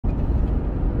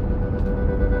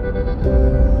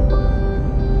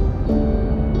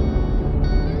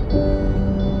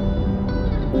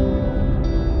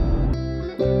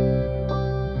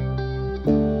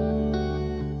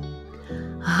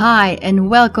Hi and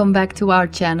welcome back to our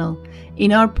channel.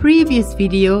 In our previous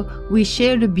video, we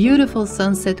shared a beautiful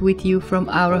sunset with you from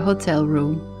our hotel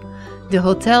room. The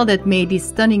hotel that made this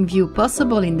stunning view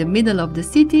possible in the middle of the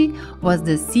city was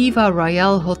the Siva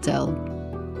Royal Hotel.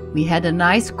 We had a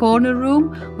nice corner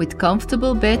room with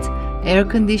comfortable bed, air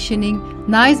conditioning,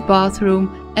 nice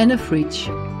bathroom and a fridge.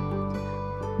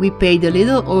 We paid a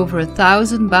little over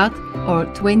 1,000 baht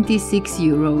or 26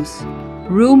 euros.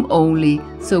 Room only,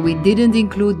 so we didn't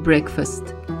include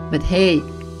breakfast. But hey,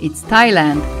 it's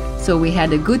Thailand, so we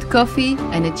had a good coffee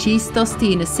and a cheese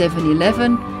toastie in a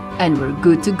 7-Eleven and we're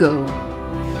good to go.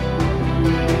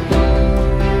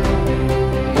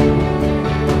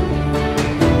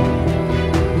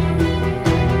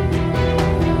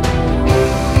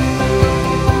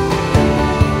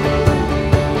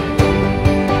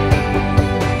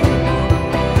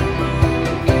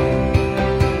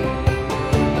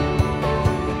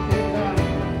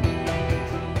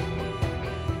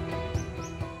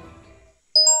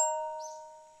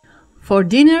 For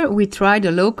dinner, we tried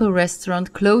a local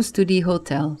restaurant close to the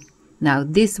hotel. Now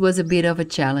this was a bit of a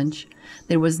challenge.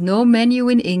 There was no menu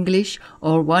in English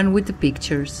or one with the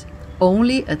pictures,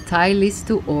 only a Thai list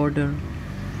to order.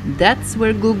 That's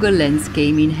where Google Lens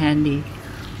came in handy.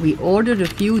 We ordered a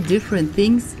few different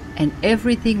things and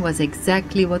everything was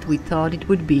exactly what we thought it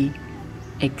would be.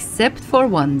 Except for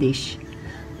one dish,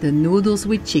 the noodles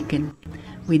with chicken.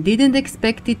 We didn't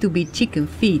expect it to be chicken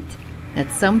feet.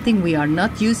 That's something we are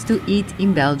not used to eat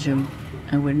in Belgium,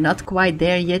 and we're not quite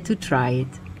there yet to try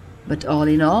it. But all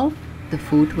in all, the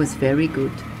food was very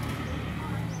good.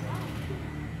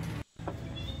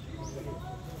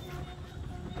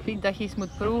 Ik vind dat je eens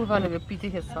moet proeven van een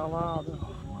pittige salade.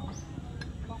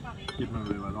 Ik heb me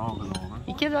weer wat aangenomen.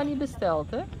 Ik heb dat niet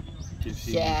besteld, hè?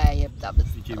 Ja, je hebt dat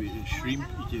besteld. Ik heb hier shrimp,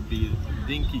 ik heb hier,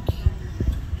 denk ik...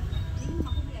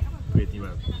 Ik weet niet wat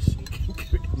het is. Ik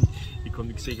weet niet. Ik kon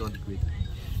niks zeggen, want ik weet het niet.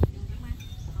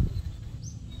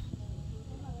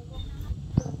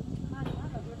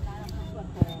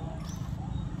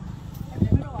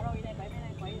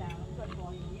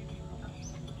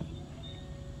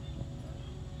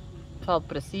 Het valt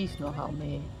precies nogal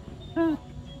mee.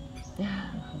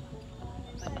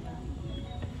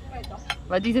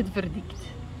 Wat is het verdikt?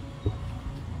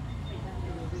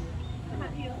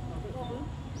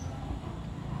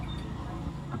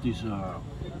 Het is een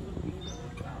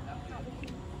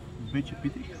beetje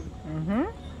pittig.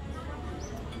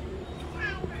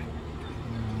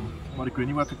 Maar ik weet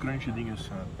niet wat de crunchy dingen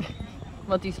zijn.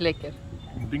 Wat is lekker?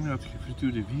 Ik denk dat het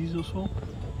gefrituurde vis is of zo.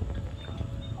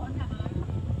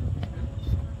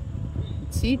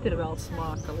 Het ziet er wel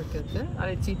smakelijk uit, hè?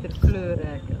 Allee, het ziet er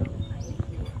kleurrijk uit.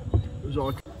 Zal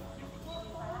ik...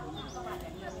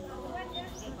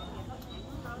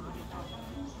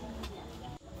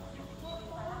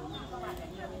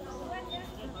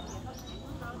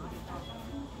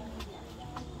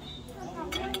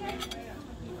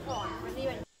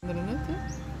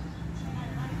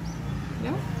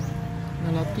 Ja?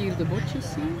 Dan laat ik hier de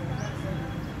botjes zien.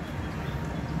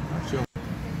 Zo.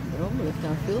 Waarom? We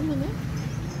gaan filmen, hè?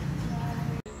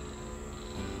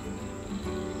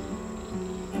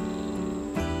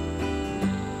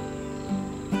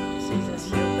 Precies een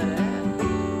schilderij.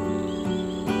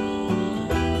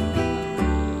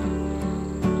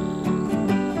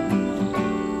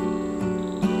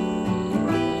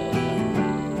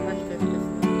 Wacht even.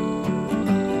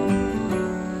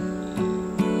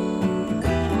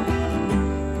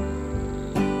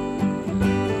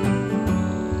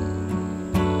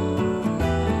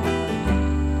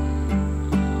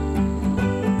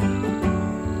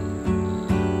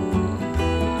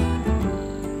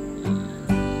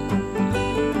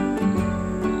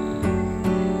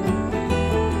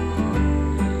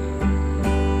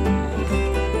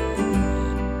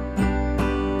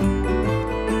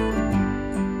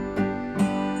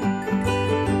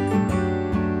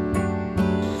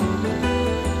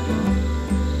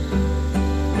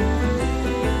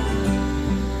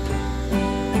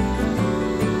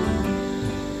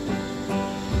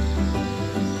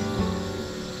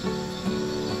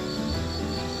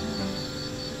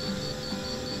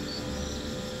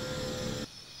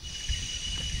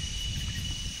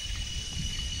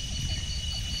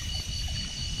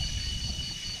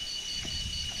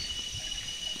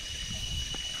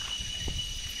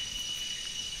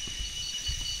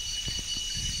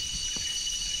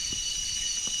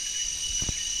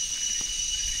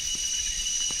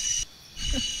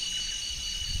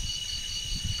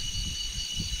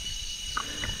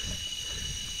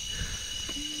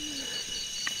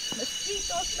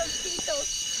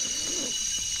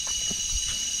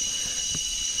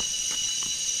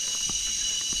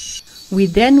 We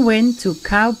then went to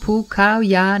Khaopu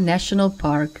Khaoya National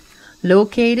Park,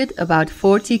 located about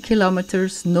 40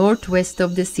 kilometers northwest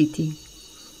of the city.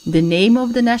 The name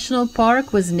of the national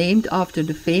park was named after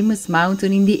the famous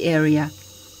mountain in the area,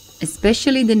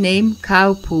 especially the name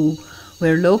Khaopu,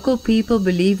 where local people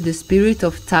believe the spirit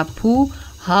of Tapu,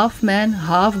 half man,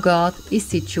 half god, is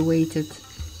situated.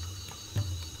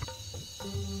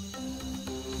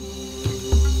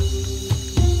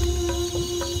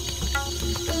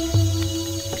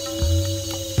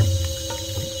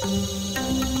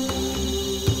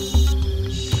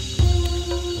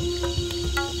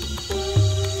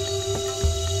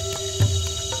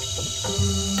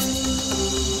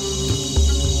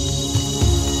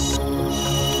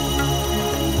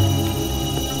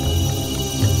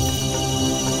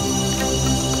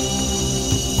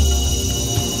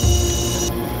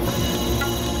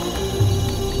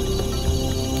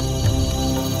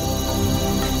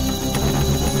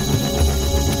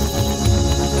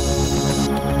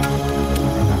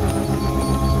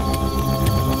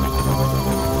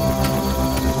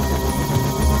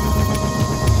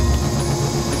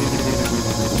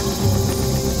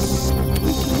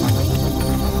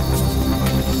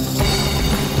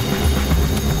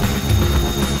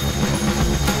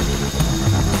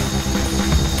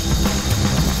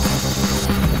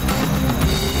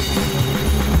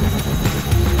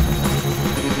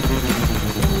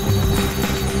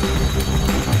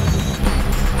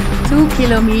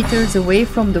 Kilometers away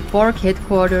from the park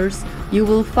headquarters, you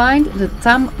will find the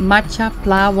Matcha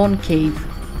Cave.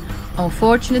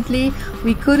 Unfortunately,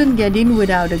 we couldn't get in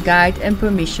without a guide and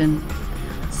permission.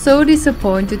 So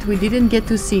disappointed we didn't get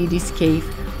to see this cave,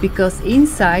 because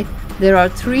inside there are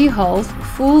 3 halls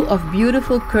full of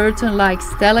beautiful curtain-like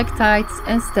stalactites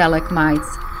and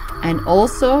stalagmites, and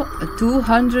also a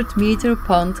 200-meter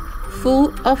pond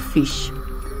full of fish.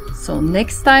 So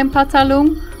next time,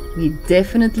 Pathalung, we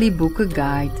definitely book a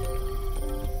guide.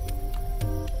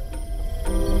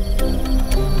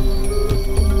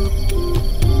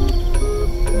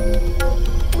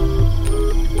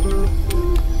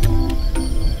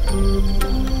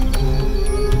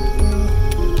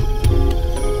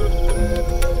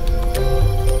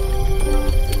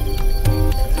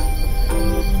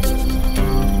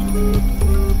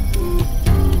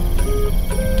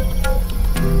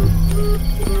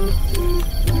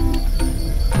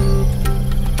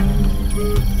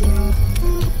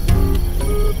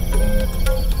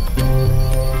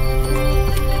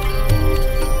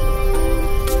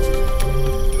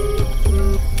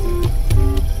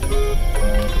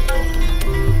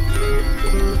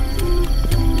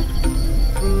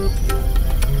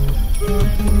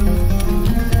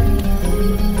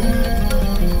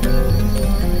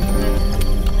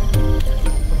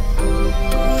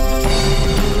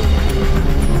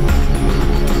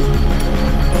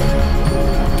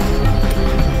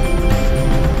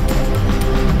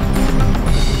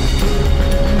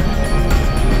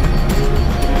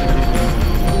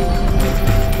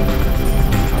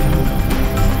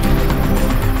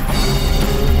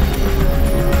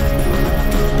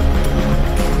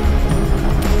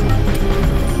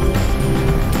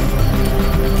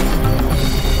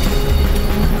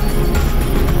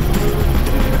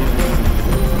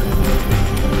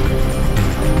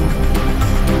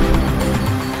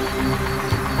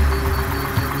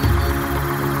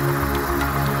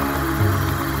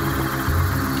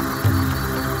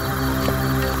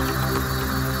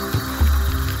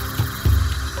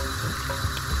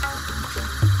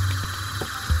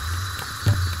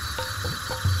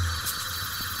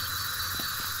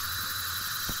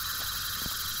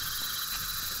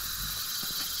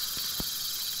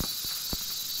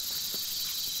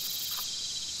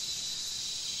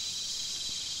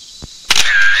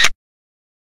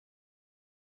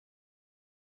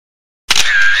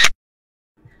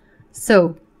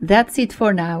 So, that's it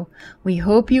for now. We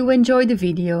hope you enjoyed the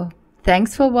video.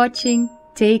 Thanks for watching,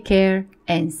 take care,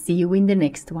 and see you in the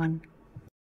next one.